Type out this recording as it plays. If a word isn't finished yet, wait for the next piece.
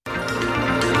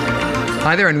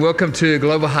Hi there and welcome to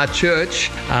Global Heart Church.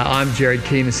 I'm Jared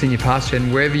Keane, the Senior Pastor,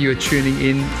 and wherever you are tuning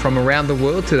in from around the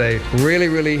world today,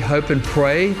 really hope and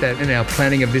pray that in our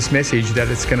planning of this message that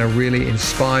it's going to really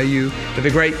inspire you for the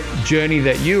great journey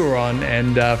that you are on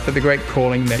and for the great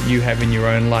calling that you have in your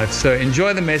own life. So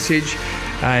enjoy the message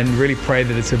and really pray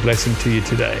that it's a blessing to you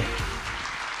today.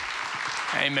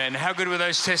 Amen. How good were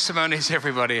those testimonies,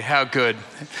 everybody? How good.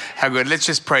 How good. Let's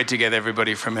just pray together,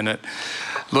 everybody, for a minute.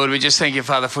 Lord, we just thank you,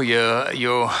 Father, for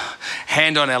your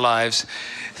hand on our lives.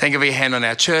 Thank you for your hand on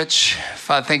our church.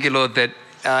 Father, thank you, Lord, that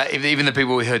even the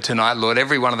people we heard tonight, Lord,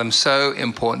 every one of them so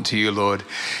important to you, Lord.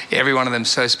 Every one of them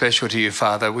so special to you,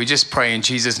 Father. We just pray in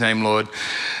Jesus' name, Lord,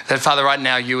 that, Father, right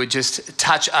now you would just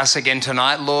touch us again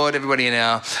tonight, Lord. Everybody in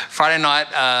our Friday night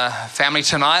family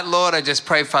tonight, Lord, I just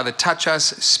pray, Father, touch us,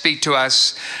 speak to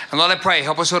us. And Lord, I pray,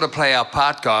 help us all to play our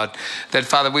part, God, that,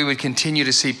 Father, we would continue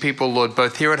to see people, Lord,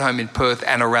 both here at home in Perth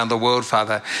and around the world,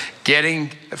 Father, getting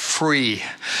free,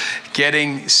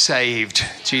 getting saved,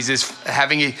 Jesus,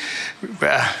 having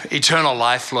eternal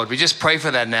life, Lord. We just pray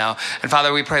for that now. And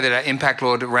Father, we pray that our impact,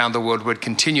 Lord, around the world would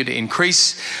continue to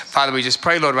increase. Father, we just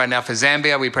pray, Lord, right now for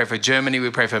Zambia. We pray for Germany. We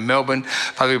pray for Melbourne.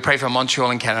 Father, we pray for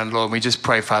Montreal and Canada, Lord. We just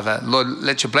pray, Father, Lord,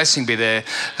 let your blessing be there.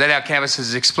 Let our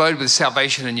campuses explode with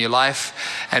salvation in your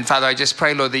life. And Father, I just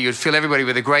pray, Lord, that you would fill everybody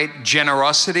with a great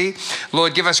generosity.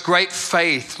 Lord, give us great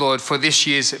faith, Lord, for this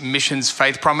year's missions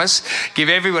faith promise. Give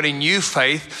everybody new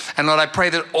faith. And Lord, I pray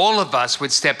that all of us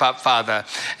would step up, Father.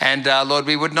 And Lord,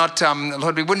 we would not,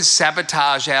 Lord, we wouldn't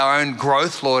sabotage our own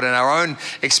growth, Lord, and our own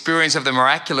experience of the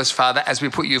miraculous, Father, as we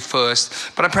put you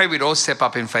first. But I pray we'd all step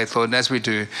up in faith, Lord. And as we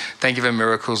do, thank you for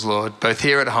miracles, Lord, both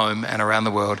here at home and around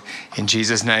the world. In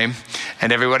Jesus' name.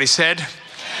 And everybody said,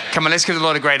 come on, let's give the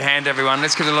Lord a great hand, everyone.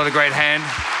 Let's give the Lord a great hand.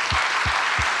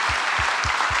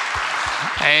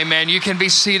 Amen. You can be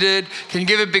seated. Can you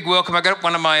give a big welcome? I got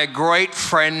one of my great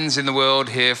friends in the world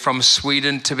here from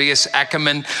Sweden, Tobias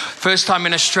Ackerman. First time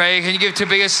in Australia. Can you give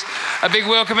Tobias a big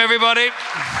welcome, everybody?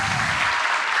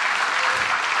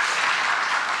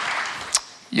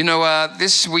 You know,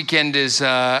 this weekend is,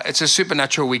 it's a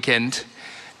supernatural weekend.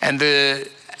 And the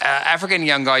African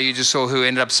young guy you just saw who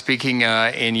ended up speaking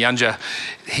in Yanja,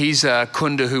 he's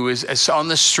Kunda, who was on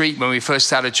the street when we first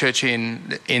started church in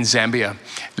Zambia.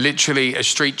 Literally a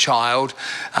street child,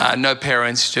 no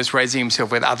parents, just raising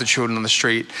himself with other children on the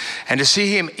street. And to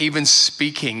see him even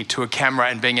speaking to a camera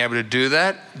and being able to do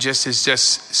that is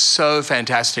just so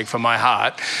fantastic for my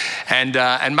heart.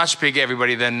 And much bigger,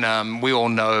 everybody, than we all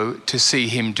know, to see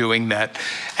him doing that.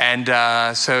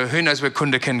 And so who knows where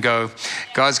Kunda can go.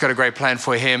 God's got a great plan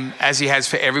for him, as he has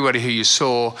for everybody who you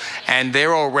saw. And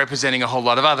they're all representing a whole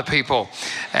lot of other people.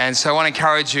 And so I want to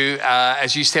encourage you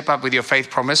as you step up with your faith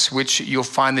promise, which you'll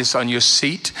find this on your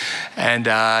seat, and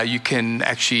you can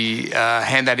actually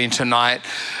hand that in tonight.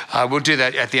 We'll do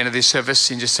that at the end of this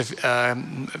service in just a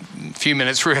few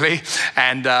minutes, really.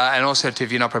 And also,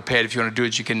 if you're not prepared, if you want to do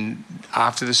it, you can,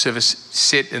 after the service,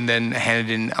 sit and then hand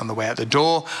it in on the way out the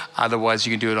door. Otherwise,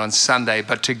 you can do it on Sunday.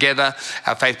 But together,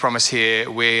 our faith promise here,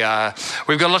 we've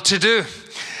got a lot to do.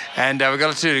 And we've got a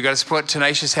lot to do. We've got to support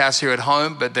Tenacious House here at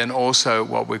home, but then also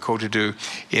what we're called to do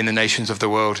in the nations of the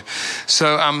world.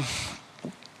 So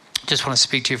just want to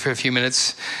speak to you for a few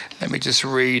minutes. Let me just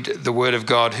read the Word of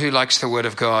God. Who likes the Word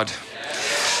of God?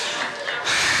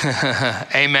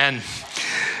 Amen.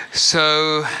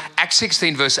 So Acts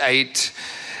 16 verse 8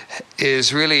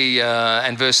 is really,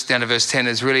 and down to verse 10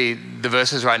 is really the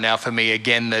verses right now for me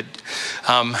again that,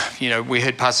 we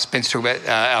heard Pastor Spencer talk about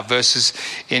our verses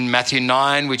in Matthew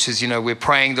 9, which is, we're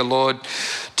praying the Lord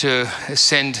to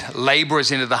send laborers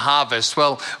into the harvest.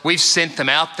 Well, we've sent them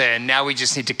out there, and now we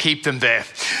just need to keep them there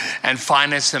and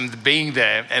finance them being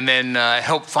there, and then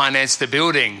help finance the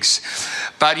buildings.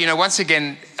 But, once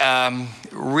again,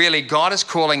 really God is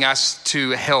calling us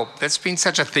to help. That's been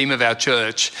such a theme of our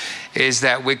church, is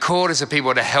that we're called as a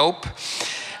people to help.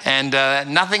 And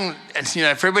nothing, for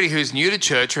everybody who's new to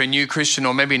church or a new Christian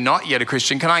or maybe not yet a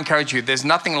Christian, can I encourage you, there's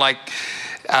nothing like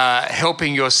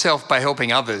helping yourself by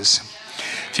helping others.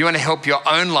 If you want to help your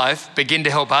own life, begin to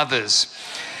help others.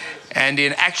 And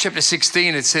in Acts chapter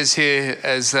 16, it says here,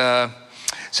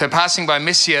 so passing by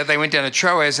Mysia, they went down to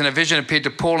Troas, and a vision appeared to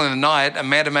Paul in the night. A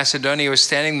man of Macedonia was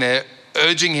standing there,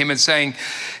 urging him and saying,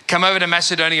 "Come over to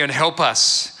Macedonia and help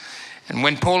us." And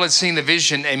when Paul had seen the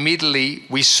vision, immediately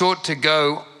we sought to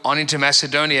go on into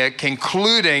Macedonia,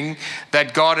 concluding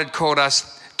that God had called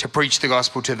us to preach the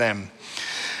gospel to them.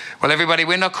 Well, everybody,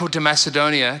 we're not called to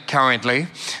Macedonia currently,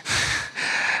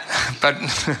 but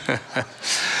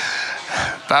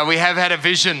we have had a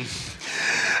vision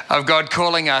of God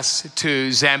calling us to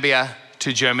Zambia,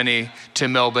 to Germany, to to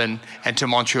Melbourne and to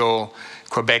Montreal,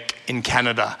 Quebec in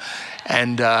Canada.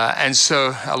 And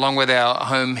so along with our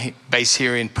home base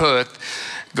here in Perth,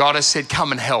 God has said,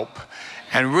 come and help.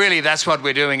 And really that's what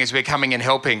we're doing, is we're coming and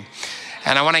helping.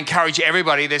 And I want to encourage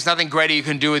everybody, there's nothing greater you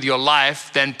can do with your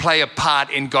life than play a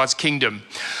part in God's kingdom.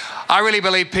 I really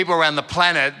believe people around the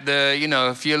planet,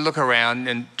 if you look around,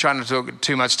 and trying not to talk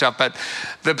too much stuff, but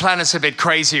the planet's a bit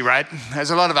crazy, right? There's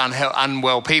a lot of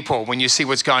unwell people when you see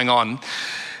what's going on.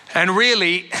 And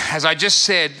really, as I just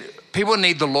said, people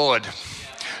need the Lord.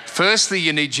 Firstly,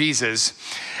 you need Jesus.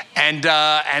 And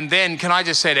then, can I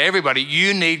just say to everybody,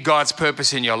 you need God's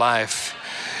purpose in your life.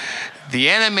 The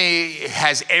enemy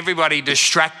has everybody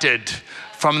distracted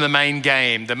from the main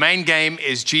game. The main game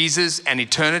is Jesus and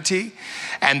eternity.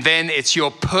 And then it's your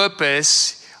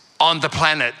purpose on the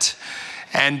planet.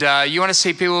 And you want to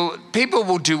see people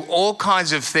will do all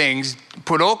kinds of things,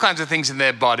 put all kinds of things in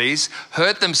their bodies,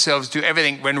 hurt themselves, do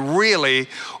everything, when really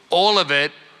all of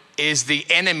it is the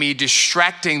enemy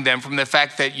distracting them from the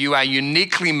fact that you are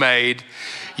uniquely made,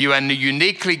 you are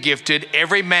uniquely gifted.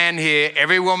 Every man here,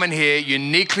 every woman here,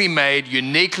 uniquely made,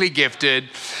 uniquely gifted.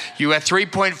 You are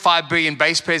 3.5 billion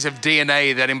base pairs of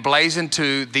DNA that emblazon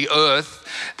to the earth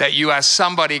that you are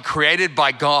somebody created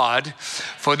by God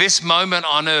for this moment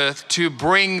on earth to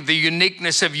bring the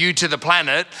uniqueness of you to the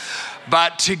planet.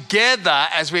 But together,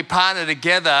 as we partner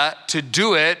together to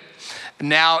do it,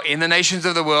 now in the nations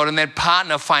of the world, and then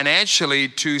partner financially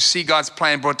to see God's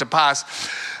plan brought to pass.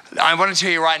 I want to tell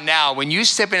you right now, when you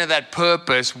step into that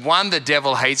purpose, one, the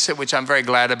devil hates it, which I'm very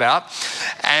glad about.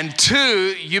 And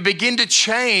two, you begin to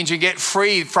change and get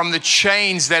free from the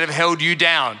chains that have held you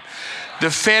down.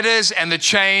 The fetters and the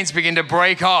chains begin to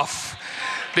break off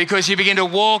because you begin to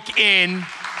walk in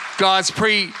God's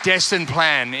predestined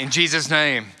plan in Jesus'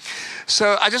 name.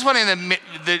 So I just want, in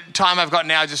the time I've got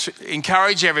now, just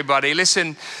encourage everybody.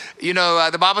 Listen,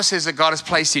 the Bible says that God has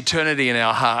placed eternity in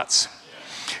our hearts.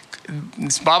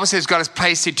 The Bible says God has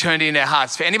placed eternity in our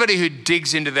hearts. For anybody who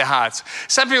digs into their hearts,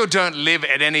 some people don't live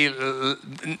at any,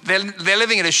 they're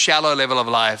living at a shallow level of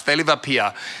life. They live up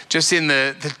here, just in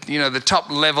the top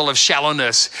level of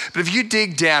shallowness. But if you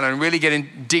dig down and really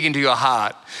dig into your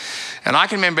heart, and I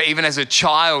can remember even as a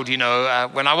child,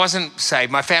 when I wasn't saved,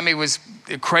 my family was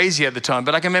crazy at the time,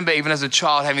 but I can remember even as a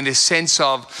child having this sense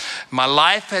of my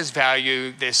life has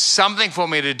value, there's something for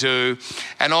me to do,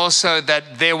 and also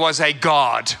that there was a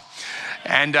God.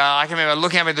 And I can remember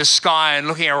looking up at the sky and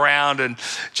looking around and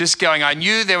just going, I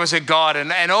knew there was a God.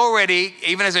 And already,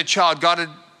 even as a child, God had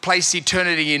placed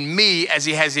eternity in me as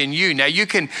he has in you. Now you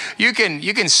can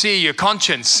see your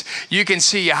conscience, you can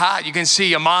see your heart, you can see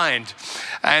your mind.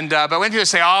 And but when people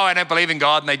say, oh, I don't believe in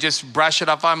God, and they just brush it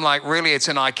off, I'm like, really, it's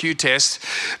an IQ test,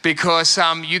 because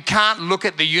you can't look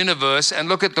at the universe and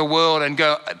look at the world and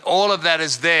go, all of that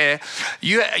is there.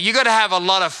 You got to have a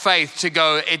lot of faith to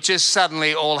go, it just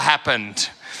suddenly all happened.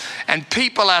 And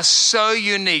people are so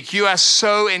unique. You are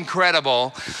so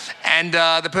incredible. And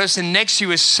the person next to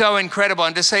you is so incredible.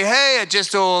 And to say, hey, it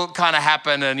just all kind of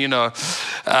happened. And,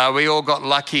 we all got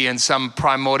lucky in some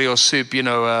primordial soup,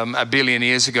 a billion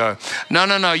years ago.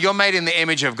 No. You're made in the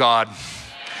image of God.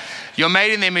 You're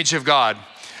made in the image of God.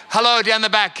 Hello, down the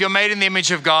back. You're made in the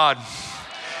image of God.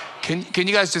 Can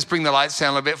you guys just bring the lights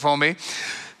down a little bit for me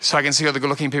so I can see all the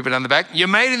good-looking people down the back? You're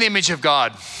made in the image of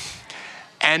God.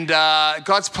 And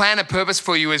God's plan and purpose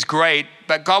for you is great,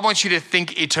 but God wants you to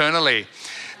think eternally.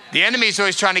 The enemy is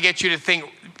always trying to get you to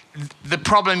think the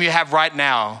problem you have right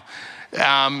now.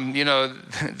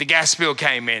 The gas bill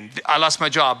came in. I lost my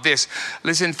job. This.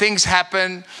 Listen, things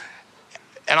happen.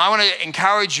 And I want to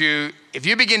encourage you, if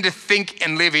you begin to think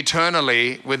and live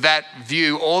eternally with that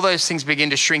view, all those things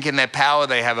begin to shrink in their power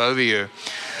they have over you.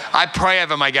 I pray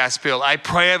over my gas bill. I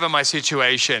pray over my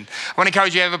situation. I want to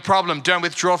encourage you, you have a problem. Don't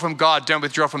withdraw from God. Don't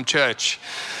withdraw from church.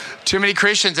 Too many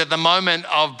Christians at the moment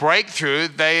of breakthrough,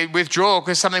 they withdraw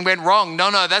because something went wrong.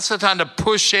 No, that's the time to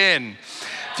push in.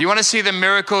 If you want to see the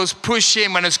miracles, push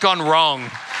in when it's gone wrong.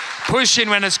 Push in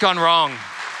when it's gone wrong.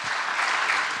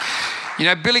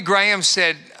 Billy Graham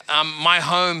said, my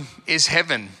home is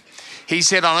heaven. He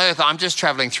said, on earth, I'm just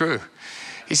traveling through.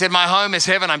 He said, my home is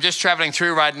heaven. I'm just traveling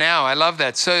through right now. I love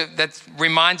that. So that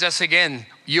reminds us again,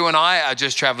 you and I are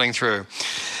just traveling through.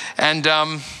 And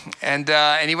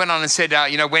he went on and said,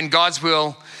 when God's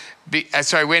will,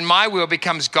 when my will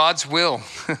becomes God's will,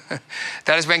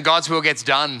 that is when God's will gets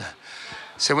done.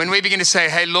 So when we begin to say,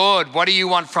 hey, Lord, what do you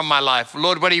want from my life?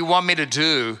 Lord, what do you want me to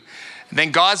do? And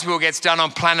then God's will gets done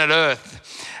on planet Earth.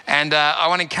 And I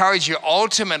want to encourage you,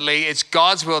 ultimately, it's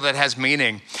God's will that has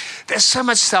meaning. There's so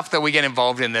much stuff that we get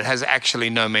involved in that has actually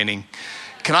no meaning.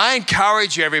 Can I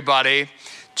encourage you, everybody,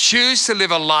 choose to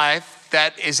live a life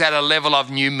that is at a level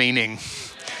of new meaning.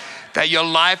 That your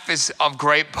life is of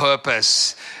great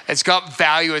purpose. It's got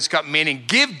value, it's got meaning.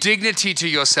 Give dignity to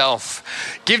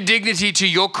yourself. Give dignity to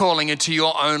your calling and to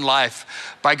your own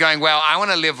life by going, wow, I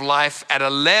want to live life at a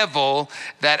level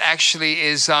that actually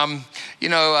is,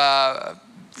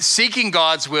 seeking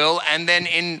God's will. And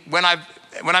then when I'm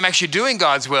actually doing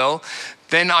God's will,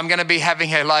 then I'm going to be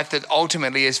having a life that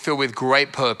ultimately is filled with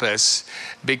great purpose.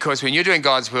 Because when you're doing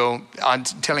God's will, I'm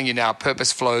telling you now,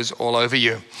 purpose flows all over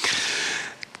you.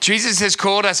 Jesus has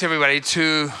called us, everybody,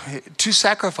 to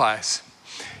sacrifice.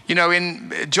 You know,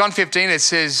 in John 15, it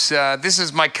says, this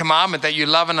is my commandment, that you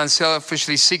love and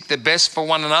unselfishly seek the best for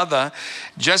one another,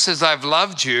 just as I've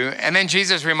loved you. And then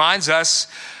Jesus reminds us,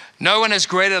 no one has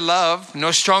greater love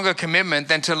nor stronger commitment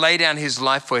than to lay down his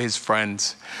life for his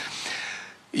friends.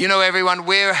 You know, everyone,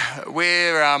 we're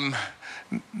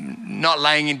not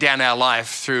laying down our life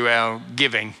through our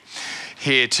giving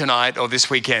here tonight or this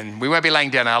weekend. We won't be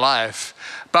laying down our life.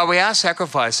 But we are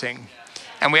sacrificing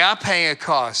and we are paying a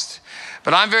cost.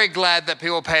 But I'm very glad that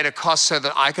people paid a cost so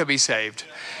that I could be saved.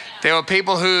 There were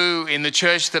people who in the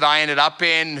church that I ended up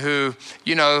in who,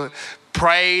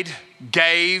 prayed,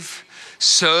 gave,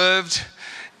 served,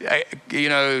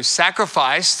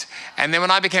 sacrificed. And then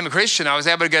when I became a Christian, I was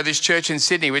able to go to this church in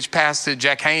Sydney, which Pastor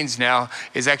Jack Haynes now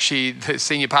is actually the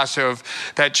senior pastor of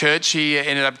that church. He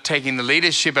ended up taking the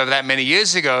leadership of that many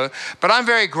years ago. But I'm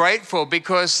very grateful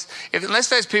because unless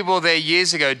those people there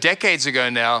years ago, decades ago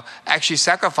now, actually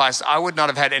sacrificed, I would not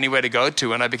have had anywhere to go to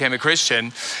when I became a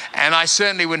Christian. And I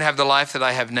certainly wouldn't have the life that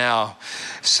I have now.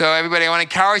 So everybody, I want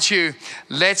to encourage you,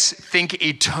 let's think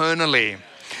eternally.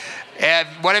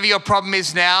 Whatever your problem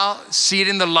is now, see it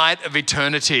in the light of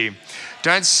eternity.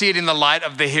 Don't see it in the light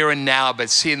of the here and now,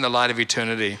 but see it in the light of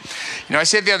eternity. I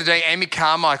said the other day, Amy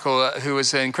Carmichael, who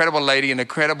was an incredible lady, an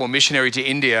incredible missionary to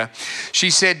India, she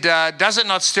said, does it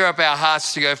not stir up our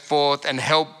hearts to go forth and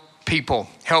help people,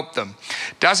 help them?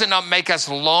 Does it not make us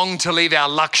long to leave our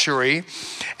luxury,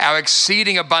 our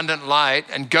exceeding abundant light,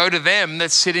 and go to them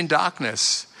that sit in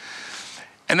darkness?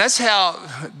 And that's how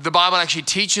the Bible actually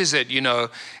teaches it,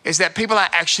 is that people are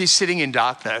actually sitting in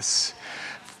darkness.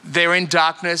 They're in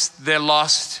darkness, they're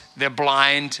lost, they're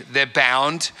blind, they're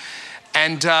bound.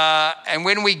 And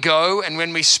when we go and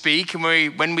when we speak and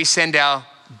when we send our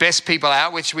best people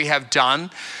out, which we have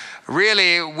done,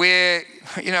 really we're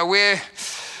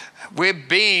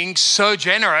being so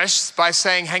generous by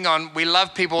saying, hang on, we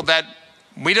love people that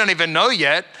we don't even know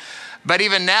yet. But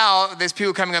even now, there's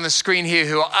people coming on the screen here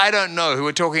who I don't know, who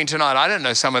are talking tonight. I don't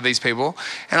know some of these people.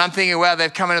 And I'm thinking, wow,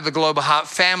 they've come into the Global Heart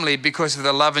family because of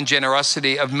the love and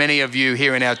generosity of many of you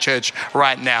here in our church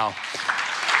right now.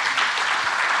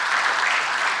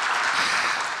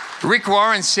 Rick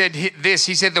Warren said this.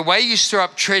 He said, the way you store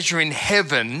up treasure in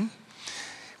heaven,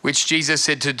 which Jesus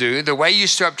said to do, the way you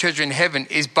store up treasure in heaven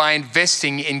is by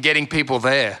investing in getting people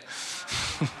there.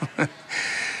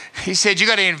 He said, you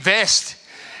got to invest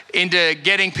into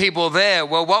getting people there.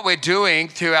 Well, what we're doing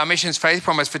through our Missions Faith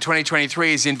Promise for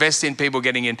 2023 is invest in people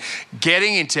getting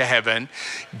into heaven,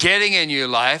 getting a new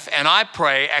life, and I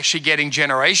pray actually getting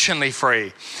generationally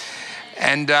free.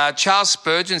 And Charles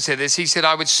Spurgeon said this. He said,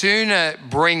 I would sooner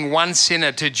bring one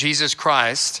sinner to Jesus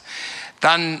Christ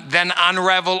than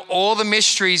unravel all the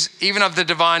mysteries even of the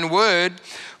divine word,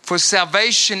 for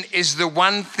salvation is the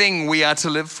one thing we are to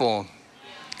live for.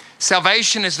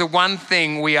 Salvation is the one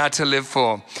thing we are to live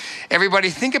for.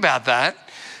 Everybody think about that.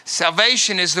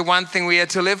 Salvation is the one thing we are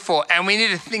to live for. And we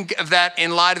need to think of that in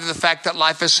light of the fact that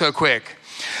life is so quick.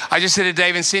 I just said to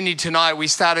Dave and Cindy tonight, we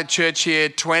started church here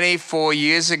 24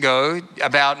 years ago,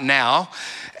 about now.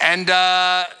 And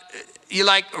you're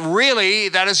like, really?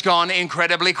 That has gone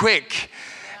incredibly quick.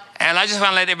 And I just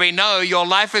want to let everybody know your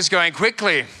life is going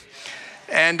quickly.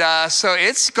 And so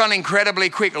it's gone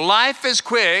incredibly quick. Life is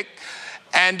quick.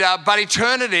 But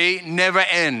eternity never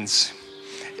ends.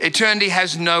 Eternity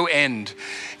has no end.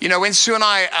 When Sue and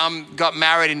I got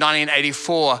married in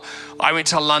 1984, I went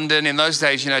to London. In those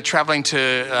days, traveling to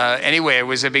anywhere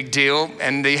was a big deal.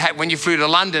 And when you flew to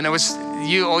London, it was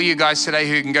all you guys today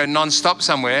who can go non-stop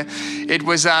somewhere. It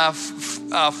was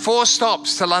 4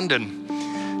 stops to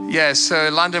London. Yeah, so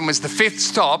London was the 5th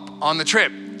stop on the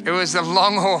trip. It was a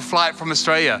long-haul flight from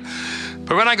Australia.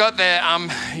 But when I got there,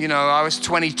 I was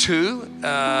 22.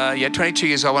 22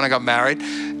 years old when I got married.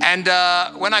 And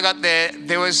when I got there,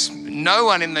 there was no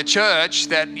one in the church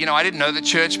that, I didn't know the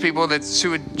church people that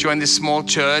Sue had joined this small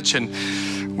church and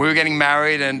we were getting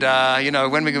married. And,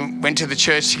 when we went to the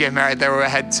church to get married, they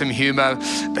had some humor.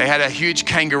 They had a huge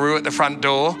kangaroo at the front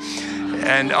door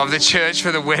and of the church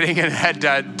for the wedding and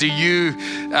had, do you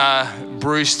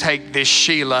Bruce take this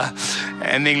Sheila,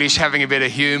 and the English having a bit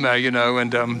of humor, you know,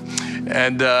 and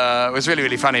it was really,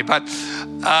 really funny. But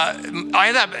I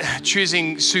ended up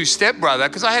choosing Sue's stepbrother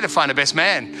because I had to find a best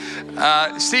man.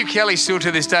 Steve Kelly, still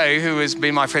to this day, who has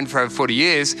been my friend for over 40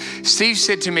 years, Steve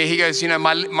said to me, he goes, you know,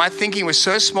 my thinking was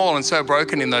so small and so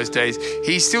broken in those days.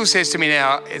 He still says to me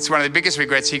now, it's one of the biggest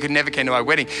regrets, he could never come to my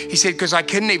wedding. He said, because I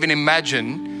couldn't even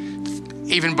imagine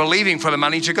even believing for the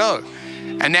money to go.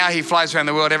 And now he flies around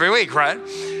the world every week, right?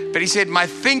 But he said, my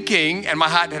thinking and my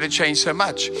heart had to change so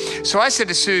much. So I said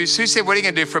to Sue said, what are you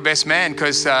going to do for a best man?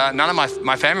 Because none of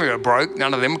my family were broke.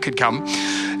 None of them could come.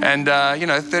 And,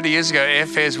 30 years ago,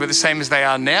 airfares were the same as they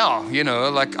are now. You know,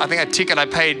 like I think a ticket I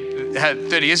paid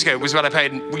 30 years ago was what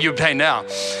you pay now.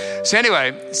 So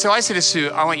anyway, so I said to Sue,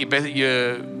 I want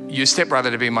your stepbrother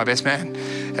to be my best man.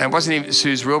 And it wasn't even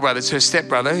Sue's real brother, it's her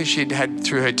stepbrother who she'd had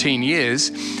through her teen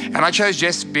years. And I chose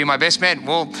Jess to be my best man.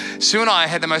 Well, Sue and I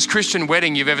had the most Christian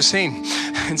wedding you've ever seen.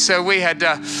 And so we had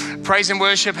praise and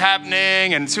worship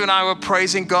happening, and Sue and I were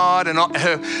praising God, and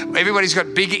everybody's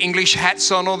got big English hats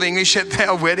on, all the English at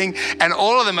their wedding, and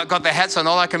all of them got their hats on.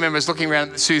 All I can remember is looking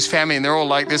around at Sue's family, and they're all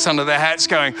like this under their hats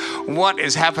going, what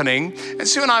is happening? And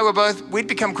Sue and I we'd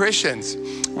become Christians.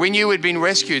 We knew we'd been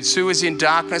rescued. Sue was in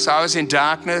darkness, I was in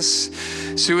darkness.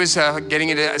 Sue was getting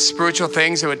into spiritual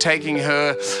things that were taking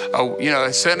her,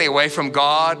 certainly away from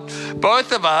God.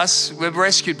 Both of us were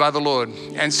rescued by the Lord.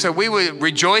 And so we were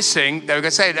rejoicing that we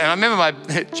got saved. And I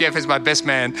remember Jeff is my best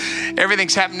man.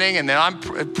 Everything's happening, and then I'm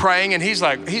praying, and he's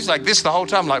like this the whole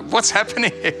time. I'm like, what's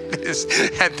happening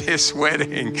at this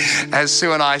wedding? As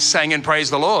Sue and I sang and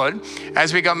praised the Lord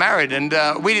as we got married. And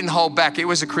we didn't hold back. It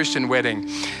was a Christian wedding.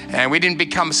 And we didn't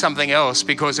become something else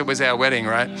because it was our wedding,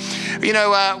 right? You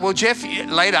know, Jeff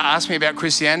later asked me about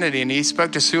Christianity, and he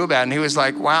spoke to Sue about it, and he was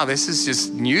like, wow, this is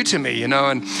just new to me, you know,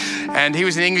 and he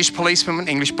was an English policeman,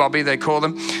 English Bobby, they call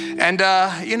them. And,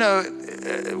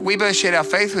 we both shared our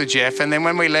faith with Jeff. And then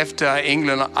when we left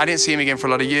England, I didn't see him again for a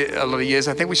lot of years.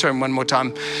 I think we saw him one more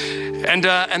time. And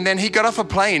then he got off a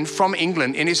plane from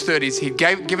England in his 30s. He'd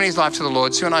given his life to the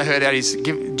Lord. Sue and I heard out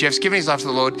Jeff's given his life to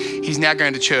the Lord. He's now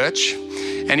going to church.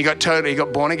 And he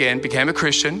got born again, became a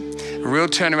Christian, a real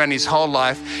turnaround in his whole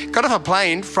life. Got off a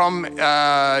plane from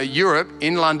Europe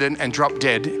in London and dropped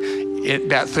dead at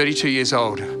about 32 years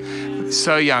old.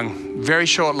 So young, very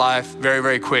short life, very,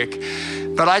 very quick.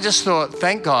 But I just thought,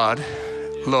 thank God,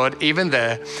 Lord, even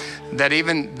there, that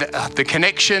even the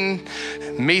connection,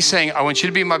 me saying, I want you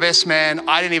to be my best man.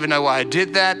 I didn't even know why I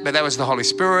did that, but that was the Holy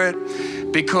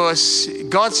Spirit, because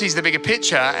God sees the bigger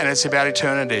picture, and it's about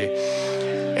eternity.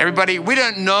 Everybody, we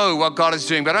don't know what God is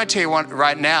doing, but I tell you what,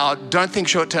 right now, don't think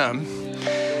short term,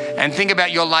 and think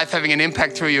about your life having an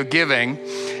impact through your giving.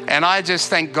 And I just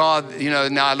thank God, you know,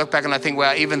 now I look back and I think,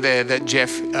 wow, even there that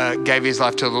Jeff gave his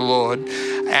life to the Lord.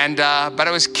 And but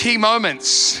it was key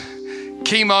moments.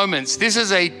 This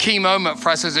is a key moment for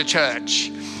us as a church,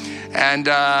 and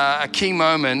a key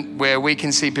moment where we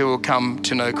can see people come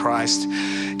to know Christ.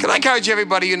 Can I encourage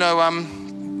everybody, the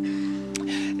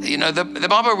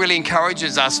Bible really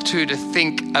encourages us to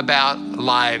think about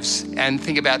lives and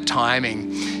think about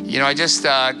timing. You know, I just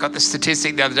got the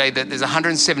statistic the other day that there's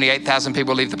 178,000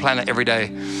 people leave the planet every day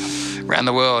around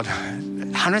the world.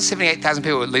 178,000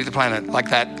 people leave the planet like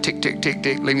that, tick, tick, tick,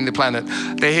 tick, leaving the planet.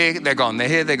 They're here, they're gone, they're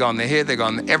here, they're gone, they're here, they're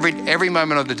gone. Every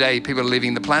moment of the day, people are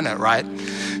leaving the planet, right?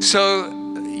 So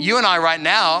you and I right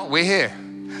now, we're here.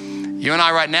 You and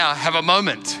I right now have a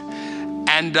moment.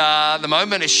 And the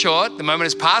moment is short, the moment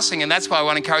is passing, and that's why I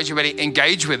want to encourage everybody to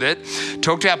engage with it.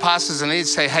 Talk to our pastors and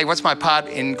leaders, say, hey, what's my part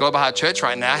in Global Heart Church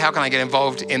right now? How can I get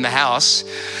involved in the house?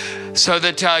 So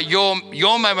that your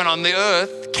moment on the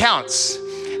earth counts.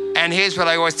 And here's what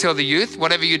I always tell the youth: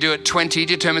 whatever you do at 20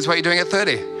 determines what you're doing at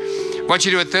 30. What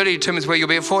you do at 30 determines where you'll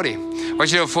be at 40. What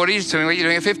you do at 40 determines what you're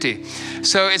doing at 50.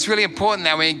 So it's really important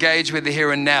that we engage with the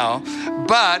here and now.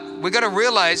 But we've got to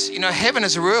realize, heaven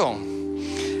is real.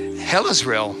 Hell is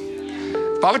real.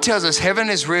 The Bible tells us heaven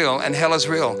is real and hell is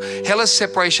real. Hell is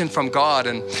separation from God,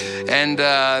 and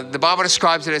the Bible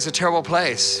describes it as a terrible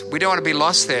place. We don't want to be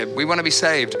lost there. We want to be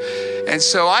saved. And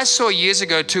so I saw years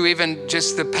ago too, even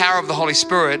just the power of the Holy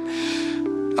Spirit.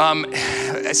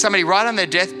 Somebody right on their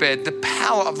deathbed, the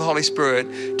power of the Holy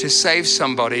Spirit to save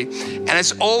somebody. And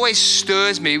it always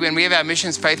stirs me when we have our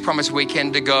Missions Faith Promise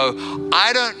weekend to go,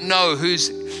 I don't know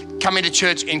who's coming to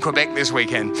church in Quebec this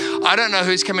weekend. I don't know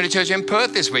who's coming to church in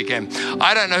Perth this weekend.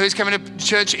 I don't know who's coming to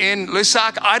church in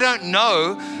Lusaka. I don't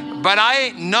know, but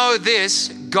I know this: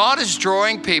 God is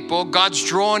drawing people. God's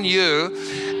drawn you,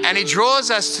 and He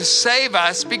draws us to save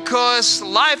us because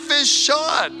life is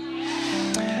short,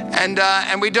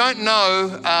 and we don't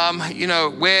know,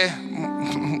 where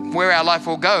where our life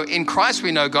will go. In Christ,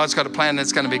 we know God's got a plan and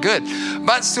it's going to be good.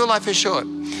 But still, life is short.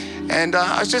 And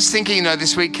I was just thinking,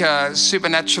 this week,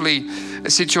 supernaturally, a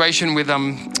situation with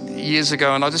years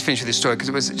ago, and I'll just finish with this story because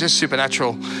it was just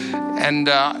supernatural. And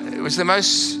it was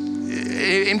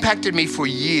it impacted me for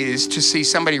years to see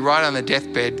somebody right on the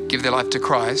deathbed give their life to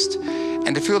Christ,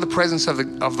 and to feel the presence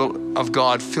of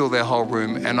God fill their whole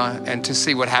room, and to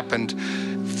see what happened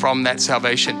from that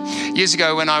salvation. Years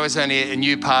ago, when I was only a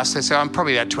new pastor, so I'm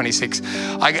probably about 26,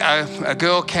 a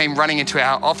girl came running into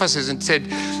our offices and said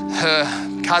her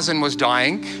cousin was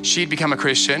dying. She'd become a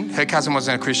Christian. Her cousin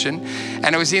wasn't a Christian.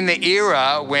 And it was in the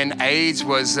era when AIDS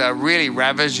was really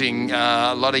ravaging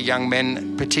a lot of young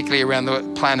men, particularly around the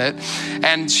planet.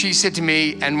 And she said to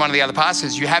me and one of the other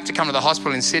pastors, you have to come to the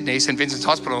hospital in Sydney, St. Vincent's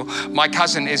Hospital. My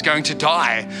cousin is going to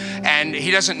die and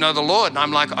he doesn't know the Lord. And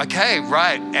I'm like, okay,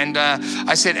 right. And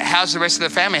I said, how's the rest of the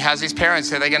family? How's his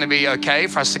parents? Are they going to be okay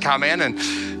for us to come in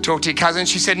and talk to your cousin?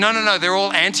 She said, no, they're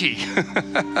all anti.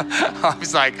 I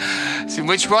was like,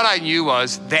 which what I knew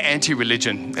was they're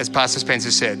anti-religion, as Pastor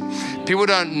Spencer said. Most people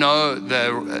don't know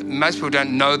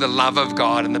the love of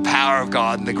God and the power of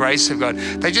God and the grace of God.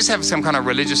 They just have some kind of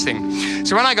religious thing.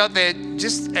 So when I got there,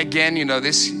 just again,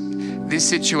 this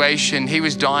situation, he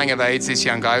was dying of AIDS, this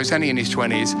young guy. He was only in his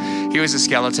 20s. He was a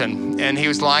skeleton and he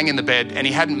was lying in the bed and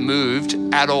he hadn't moved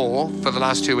at all for the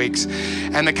last 2 weeks.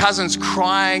 And the cousin's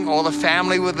crying, all the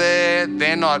family were there.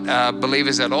 They're not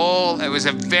believers at all. It was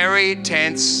a very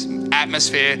tense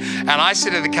atmosphere. And I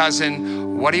said to the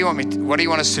cousin, what do you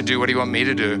want us to do? What do you want me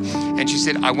to do? And she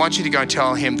said, I want you to go and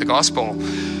tell him the gospel.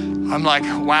 I'm like,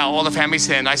 wow, all the family's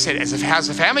there. And I said, how's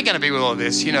the family going to be with all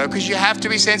this? Because you have to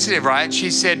be sensitive, right? She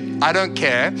said, I don't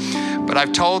care, but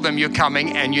I've told them you're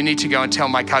coming and you need to go and tell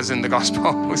my cousin the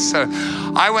gospel. So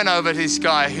I went over to this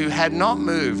guy who had not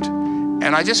moved.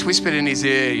 And I just whispered in his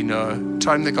ear,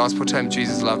 told him the gospel, told him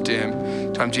Jesus loved him,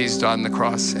 told him Jesus died on the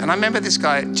cross. And I remember this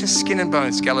guy, just skin and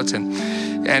bone, skeleton,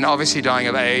 and obviously dying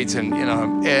of AIDS. And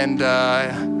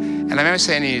I remember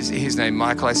saying his name,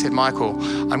 Michael. I said, Michael,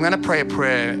 I'm going to pray a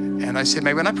prayer. And I said,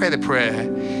 mate, when I pray the prayer,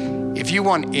 if you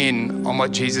want in on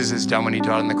what Jesus has done when he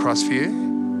died on the cross for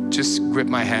you, just grip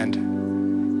my hand.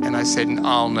 And I said, and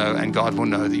I'll know, and God will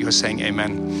know that you're saying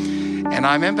amen. And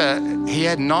I remember he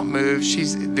had not moved.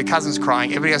 The cousin's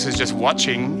crying. Everybody else is just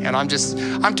watching. And I'm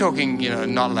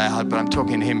talking, not loud, but I'm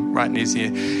talking to him right in his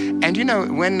ear.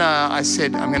 And when I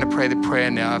said, I'm going to pray the prayer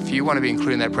now, if you want to be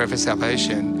included in that prayer for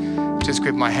salvation, just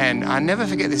grip my hand. I never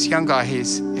forget this young guy, he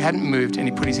hadn't moved and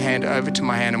he put his hand over to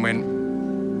my hand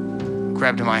and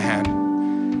grabbed my hand.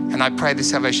 And I prayed the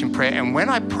salvation prayer. And when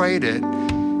I prayed it,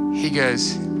 he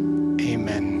goes,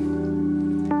 amen.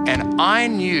 And I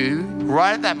knew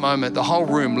right at that moment, the whole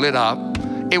room lit up.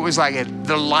 It was like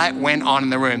the light went on in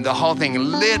the room. The whole thing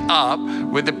lit up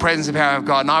with the presence and power of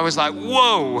God. And I was like,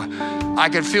 whoa, I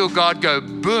could feel God go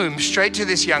boom, straight to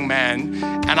this young man.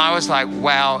 And I was like,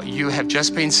 wow, you have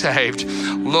just been saved.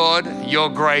 Lord, your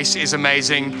grace is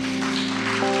amazing.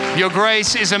 Your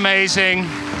grace is amazing.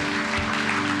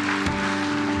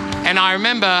 And I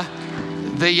remember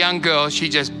the young girl, she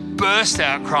just burst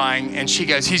out crying and she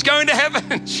goes, he's going to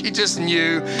heaven. She just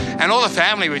knew. And all the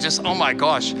family were just, oh my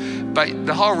gosh. But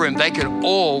the whole room,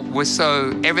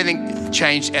 everything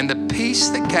changed and the peace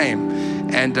that came.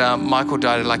 And Michael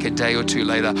died like a day or two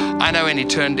later. I know in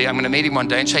eternity, I'm going to meet him one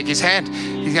day and shake his hand.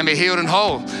 He's going to be healed and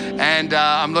whole. And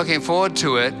I'm looking forward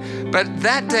to it. But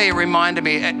that day reminded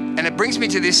me, and it brings me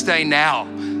to this day now,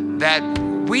 that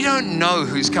we don't know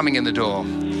who's coming in the door.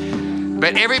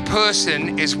 But every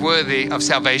person is worthy of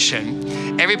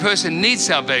salvation. Every person needs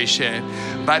salvation.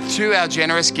 But through our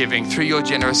generous giving, through your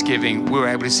generous giving, we were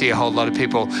able to see a whole lot of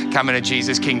people come into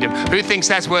Jesus' kingdom. Who thinks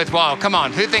that's worthwhile? Come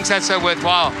on, who thinks that's so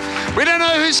worthwhile? We don't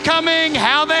know who's coming,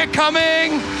 how they're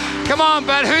coming. Come on,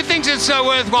 but who thinks it's so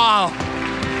worthwhile?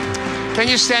 Can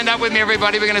you stand up with me,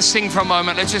 everybody? We're going to sing for a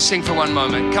moment. Let's just sing for one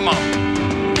moment. Come on.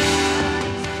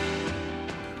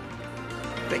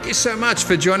 Thank you so much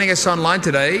for joining us online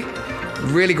today.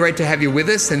 Really great to have you with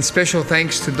us, and special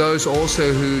thanks to those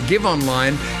also who give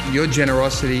online. Your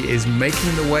generosity is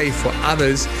making the way for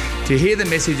others to hear the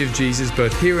message of Jesus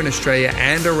both here in Australia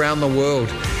and around the world.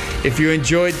 If you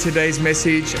enjoyed today's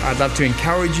message, I'd love to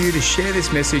encourage you to share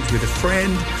this message with a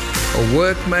friend, a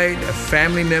workmate, a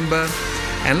family member,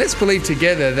 and let's believe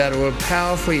together that it will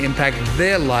powerfully impact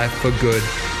their life for good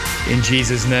in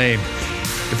Jesus' name.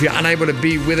 If you're unable to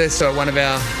be with us at one of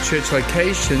our church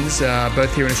locations,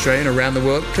 both here in Australia and around the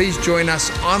world, please join us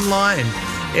online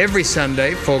every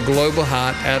Sunday for Global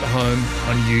Heart at Home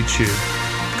on YouTube.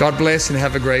 God bless and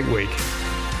have a great week.